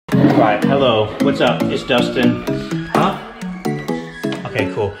Right, hello, what's up? It's Dustin. Huh?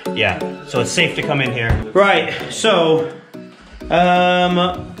 Okay, cool, yeah. So it's safe to come in here. Right, so,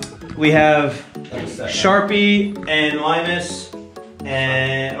 we have Sharpie and Linus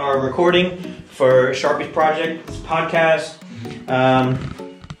and are recording for Sharpie's project, this podcast.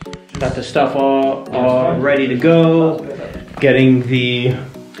 Got the stuff all ready to go. Getting the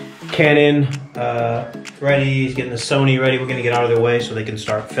Canon ready, he's getting the Sony ready. We're gonna get out of their way so they can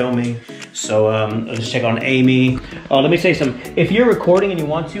start filming. So let's check on Amy. Oh, let me say something. If you're recording and you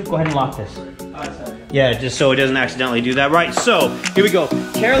want to, go ahead and lock this. Yeah, just so it doesn't accidentally do that. Right, so here we go.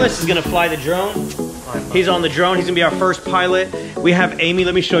 Careless is gonna fly the drone. He's on the drone, he's gonna be our first pilot. We have Amy,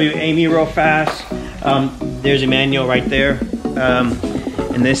 let me show you Amy real fast. There's Emmanuel right there.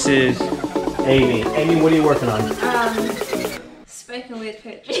 And this is Amy. Amy, what are you working on? Spoken word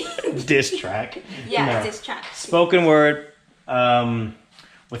poetry. Diss track. Yeah, No. diss track. Spoken word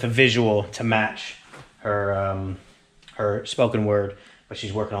with a visual to match her her spoken word, but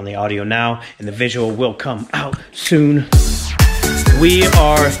she's working on the audio now, and the visual will come out soon. We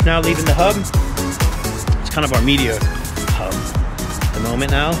are now leaving the hub. It's kind of our media hub at the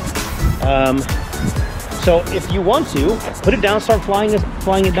moment now. So if you want to, put it down, start flying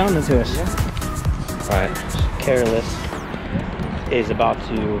it down into us. Yeah. All right, Careless is about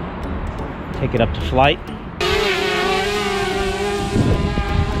to take it up to flight.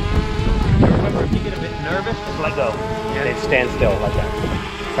 Remember, if you get a bit nervous, just let go. And it stands still like that.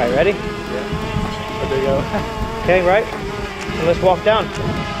 All right, ready? Yeah. There you go. Okay, right? So let's walk down.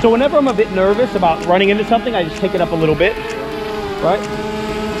 So whenever I'm a bit nervous about running into something, I just take it up a little bit. Right?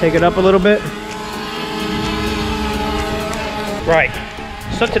 Take it up a little bit. Right.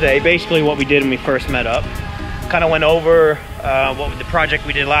 So today, basically what we did when we first met up, kind of went over the project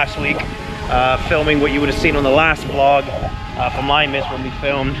we did last week, filming what you would have seen on the last vlog from Linus when we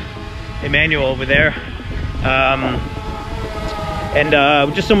filmed Emmanuel over there,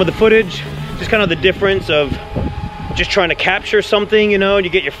 and just some of the footage, just kind of the difference of just trying to capture something, you know, and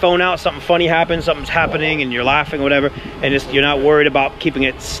you get your phone out, something funny happens, something's happening, and you're laughing or whatever, and just you're not worried about keeping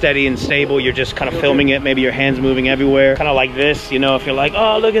it steady and stable. You're just kind of filming it, maybe your hands moving everywhere, kind of like this, you know, if you're like,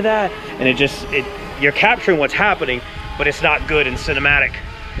 oh, look at that, and you're capturing what's happening, but it's not good and cinematic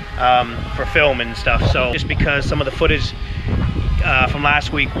for film and stuff. So just because some of the footage from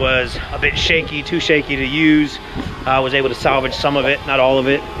last week was a bit shaky, too shaky to use, I was able to salvage some of it, not all of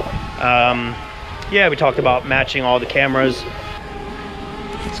it. Yeah, we talked about matching all the cameras.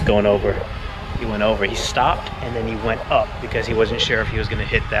 It's going over. He went over, he stopped, and then he went up because he wasn't sure if he was gonna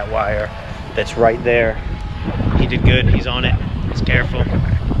hit that wire that's right there. He did good, he's on it, he's careful.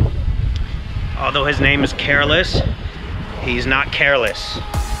 Although his name is Careless, he's not careless.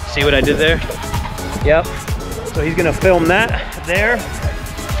 See what I did there? Yep. So he's gonna film that there.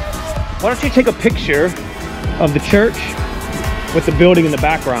 Why don't you take a picture of the church with the building in the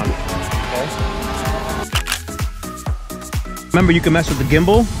background? Remember, you can mess with the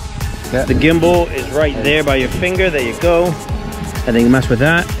gimbal. Yeah. The gimbal is right there by your finger. There you go. And then you mess with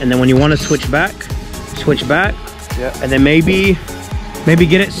that. And then when you want to switch back. Yeah. And then maybe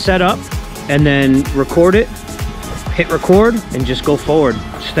get it set up and then record it. Hit record and just go forward.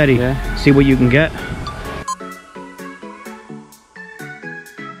 Steady. Yeah. See what you can get.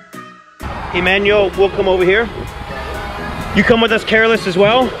 Emmanuel, we'll come over here. You come with us, Careless, as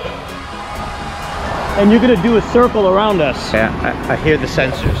well. And you're gonna do a circle around us. Yeah, I hear the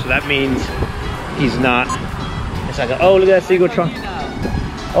sensor, so that means he's not. It's like, oh, look at that Seagulltron.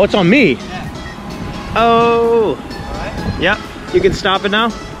 Oh, it's on me. Oh. Yep, you can stop it now.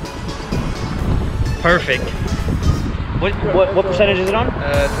 Perfect. What percentage is it on? 24.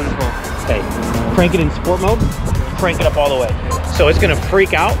 Okay, crank it in sport mode. Crank it up all the way. So it's gonna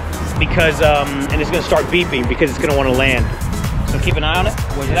freak out because, and it's gonna start beeping because it's gonna want to land. So keep an eye on it.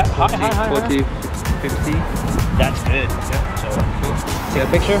 Where's it at? High. 40. 50. That's good. Yeah. So take a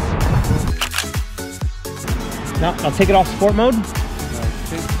picture. Now take it off sport mode.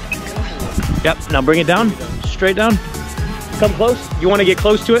 Yep. Now bring it down. Straight down. Come close. You want to get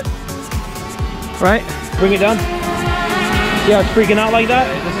close to it. Right. Bring it down. See how it's freaking out like that?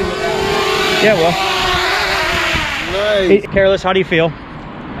 Yeah. Well. Nice. Hey, Careless, how do you feel?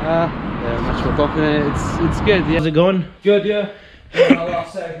 Yeah, much more confident. It's good. Yeah. How's it going? Good, yeah. Our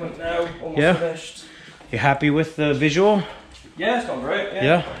last segment now, almost finished. You happy with the visual? Yeah, it's gone great.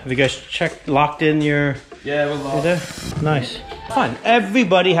 Yeah. Have you guys locked in your? Yeah, we're locked. There? Nice. Fun.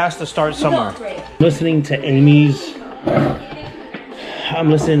 Everybody has to start somewhere. Listening to Amy's. I'm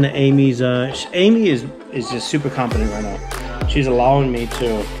listening to Amy's. Amy is just super confident right now. She's allowing me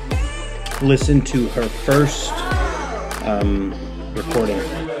to listen to her first recording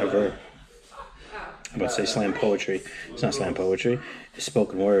of word. I'm about to say slam poetry. It's not slam poetry. It's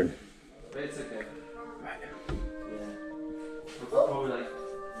spoken word. It's okay.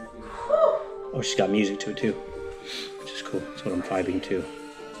 Oh, she's got music to it too, which is cool. That's what I'm vibing to.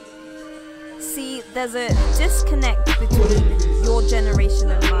 See, there's a disconnect between your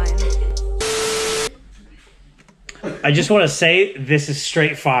generation and mine. I just want to say this is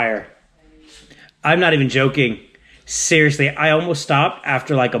straight fire. I'm not even joking. Seriously, I almost stopped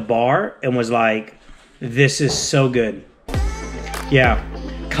after like a bar and was like, this is so good. Yeah.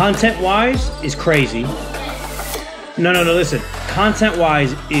 Content-wise is crazy. No, listen.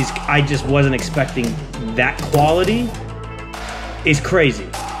 Content-wise is, I just wasn't expecting that quality is crazy.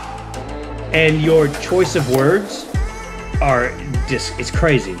 And your choice of words are just, it's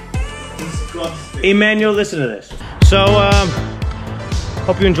crazy. Emmanuel, listen to this. So,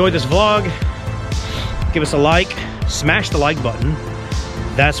 hope you enjoyed this vlog. Give us a like, smash the like button.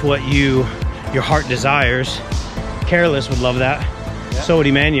 That's what your heart desires. Careless would love that. Yeah. So would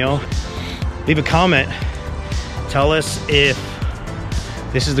Emmanuel. Leave a comment. Tell us if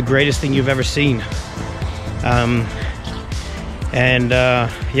this is the greatest thing you've ever seen.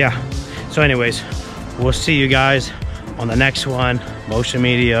 Yeah. So anyways, we'll see you guys on the next one. Motion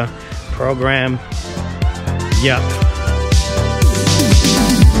Media Program. Yep.